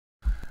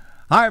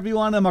Hi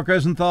everyone, I'm Mark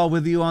Rosenthal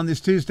with you on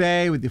this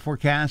Tuesday with your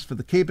forecast for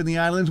the Cape and the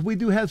Islands. We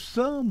do have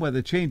some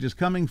weather changes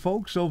coming,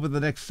 folks, over the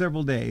next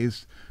several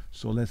days.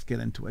 So let's get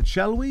into it,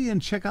 shall we?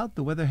 And check out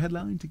the weather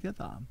headline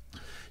together.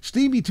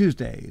 Steamy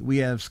Tuesday. We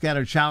have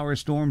scattered showers,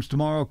 storms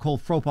tomorrow,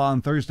 cold fropa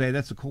on Thursday.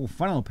 That's a cold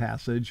frontal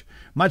passage.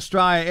 Much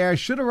drier air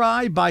should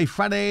arrive by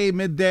Friday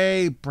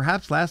midday,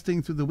 perhaps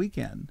lasting through the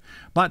weekend.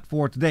 But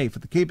for today, for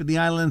the Cape and the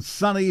Islands,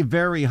 sunny,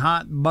 very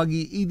hot,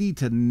 muggy, 80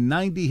 to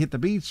 90. Hit the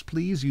beach.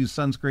 Please use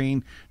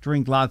sunscreen.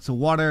 Drink lots of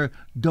water.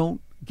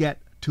 Don't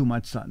get too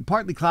much sun.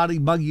 Partly cloudy,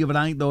 muggy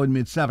overnight, though in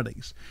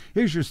mid-70s.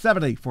 Here's your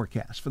 7-day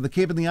forecast for the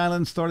Cape and the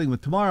Islands, starting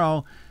with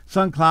tomorrow.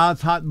 Sun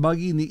clouds, hot,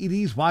 muggy in the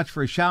 80s. Watch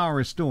for a shower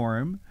or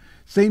storm.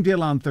 Same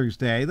deal on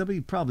Thursday. There'll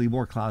be probably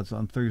more clouds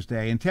on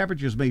Thursday, and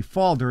temperatures may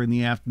fall during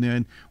the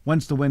afternoon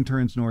once the wind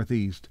turns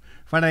northeast.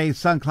 Friday,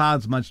 sun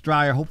clouds, much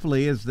drier,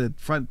 hopefully, as the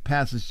front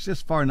passes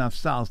just far enough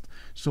south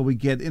so we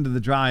get into the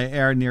dry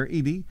air near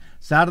 80.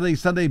 Saturday,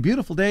 Sunday,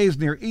 beautiful days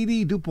near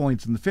 80. Dew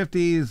points in the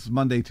 50s.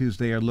 Monday,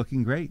 Tuesday are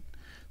looking great.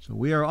 So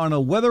we are on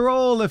a weather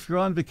roll if you're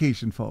on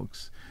vacation,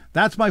 folks.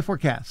 That's my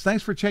forecast.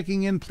 Thanks for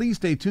checking in. Please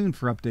stay tuned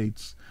for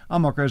updates.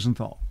 I'm Mark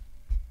Rosenthal.